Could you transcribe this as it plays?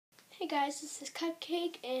Hey guys, this is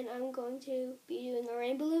Cupcake and I'm going to be doing a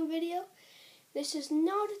rainbow loom video. This is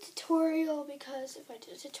not a tutorial because if I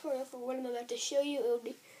did a tutorial for what I'm about to show you, it would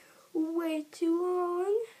be way too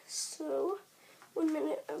long. So, 1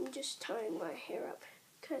 minute, I'm just tying my hair up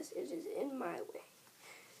because it is in my way.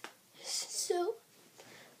 So,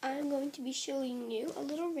 I'm going to be showing you a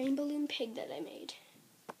little rainbow loom pig that I made.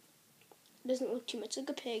 It doesn't look too much like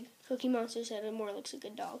a pig. Cookie Monster said it more looks like a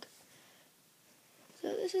dog.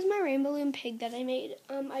 So this is my rainbow loom pig that I made.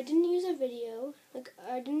 I didn't use a video.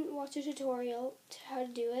 I didn't watch a tutorial to how to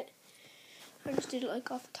do it. I just did it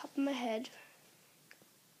off the top of my head.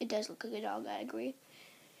 It does look like a dog, I agree.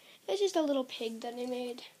 It's just a little pig that I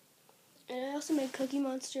made. And I also made Cookie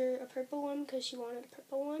Monster a purple one because she wanted a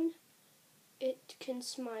purple one. It can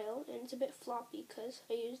smile and it's a bit floppy because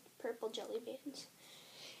I used purple jelly bands.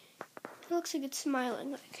 It looks like it's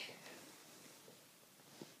smiling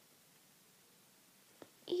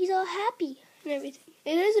he's all happy and everything.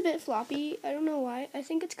 It is a bit floppy. I don't know why. I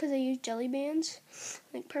think it's because I used jelly bands,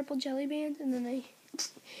 like purple jelly bands, and then it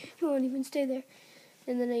won't even stay there.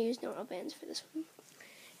 And then I used normal bands for this one.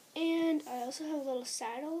 And I also have a little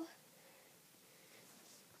saddle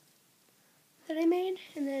that I made,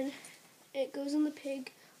 and then it goes on the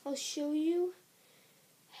pig. I'll show you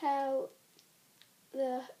how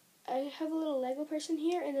I have a little Lego person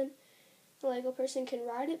here, and then the Lego person can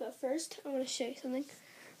ride it, but first I want to show you something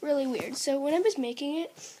really weird. So when I was making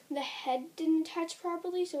it, the head didn't attach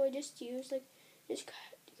properly, so I just used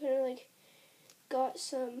got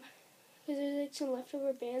some, because there's some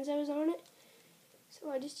leftover bands that was on it, so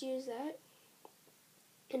I just used that.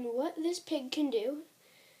 And what this pig can do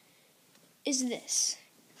is this.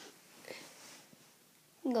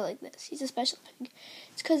 Go like this. He's a special pig.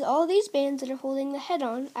 It's because all these bands that are holding the head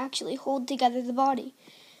on actually hold together the body,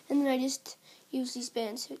 and then I just use these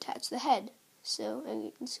bands to attach the head. So,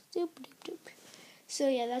 So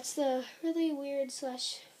yeah, that's the really weird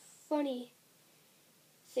 / funny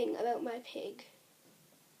thing about my pig.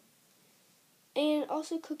 And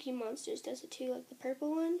also Cookie Monsters does it too, like the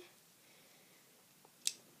purple one.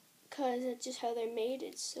 Because that's just how they're made.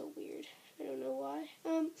 It's so weird. I don't know why.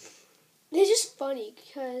 It's just funny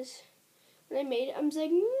because when I made it, I was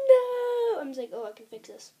like, no! I was like, oh, I can fix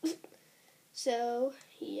this. So,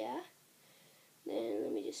 yeah. Then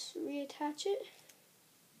let me just reattach it.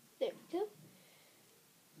 There we go.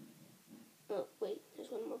 Oh, wait, there's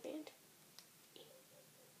one more band.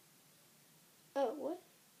 Oh, what?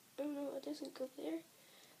 Oh no, it doesn't go there.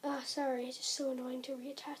 Ah, sorry, it's just so annoying to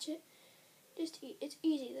reattach it. It's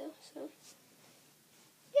easy though, so.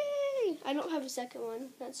 Yay! I don't have a second one,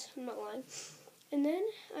 I'm not lying. And then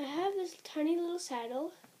I have this tiny little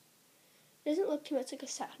saddle. It doesn't look too much like a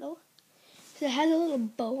saddle, because it has a little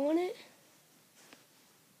bow on it.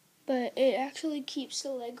 But it actually keeps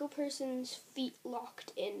the Lego person's feet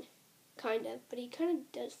locked in, kind of. But he kind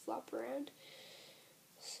of does flop around.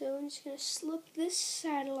 So I'm just going to slip this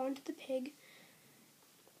saddle onto the pig.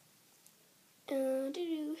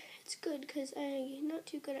 It's good because I'm not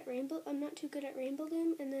too good at rainbow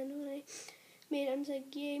loom. And then when I made it, I was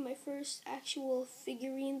like, yay, my first actual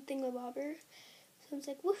figurine thingamabobber. So I was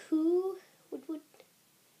like, woohoo, woot.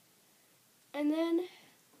 And then,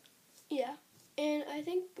 yeah. And I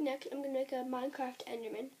think next I'm going to make a Minecraft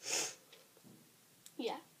Enderman.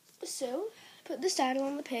 Yeah. So, put the saddle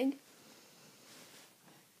on the pig.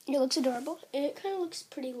 It looks adorable. It kind of looks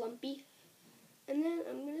pretty lumpy. And then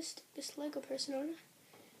I'm going to stick this Lego person on it.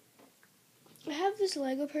 I have this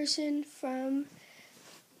Lego person from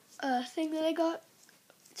a thing that I got.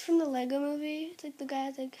 It's from the Lego movie. It's like the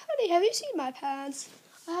guy's like, honey, have you seen my pants?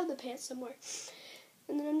 I have the pants somewhere.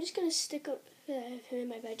 And then I'm just going to stick up. I have him in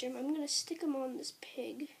my bedroom. I'm going to stick him on this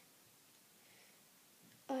pig.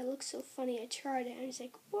 Oh, it looks so funny. I tried it, and he's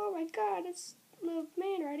like, oh my god, it's a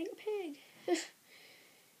man riding a pig.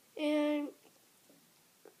 And,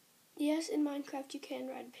 yes, in Minecraft you can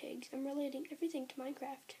ride pigs. I'm relating everything to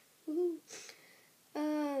Minecraft. Woohoo.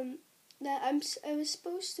 I was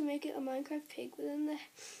supposed to make it a Minecraft pig, but then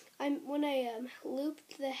when I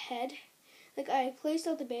looped the head, I placed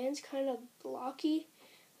all the bands kind of blocky.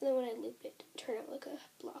 And then when I loop it, it turned out like a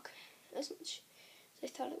block as much as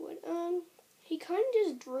I thought it would. He kind of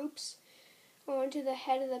just droops onto the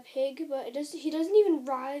head of the pig, but he doesn't even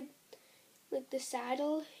ride the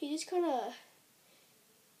saddle. He just kind of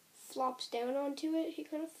flops down onto it. He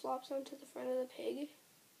kind of flops onto the front of the pig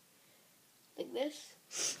like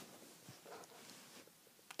this.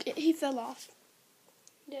 He fell off.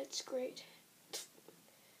 That's great.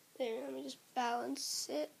 There, let me just balance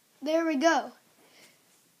it. There we go.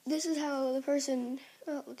 This is how the person,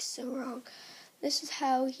 oh, it looks so wrong. This is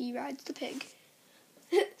how he rides the pig.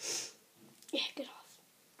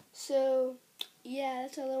 So, yeah,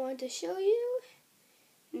 that's all I wanted to show you.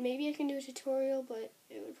 Maybe I can do a tutorial, but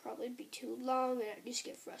it would probably be too long and I'd just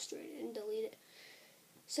get frustrated and delete it.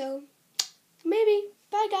 So, maybe.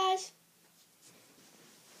 Bye, guys.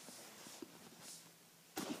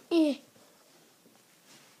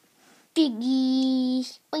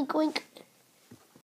 Piggies. Oink, oink.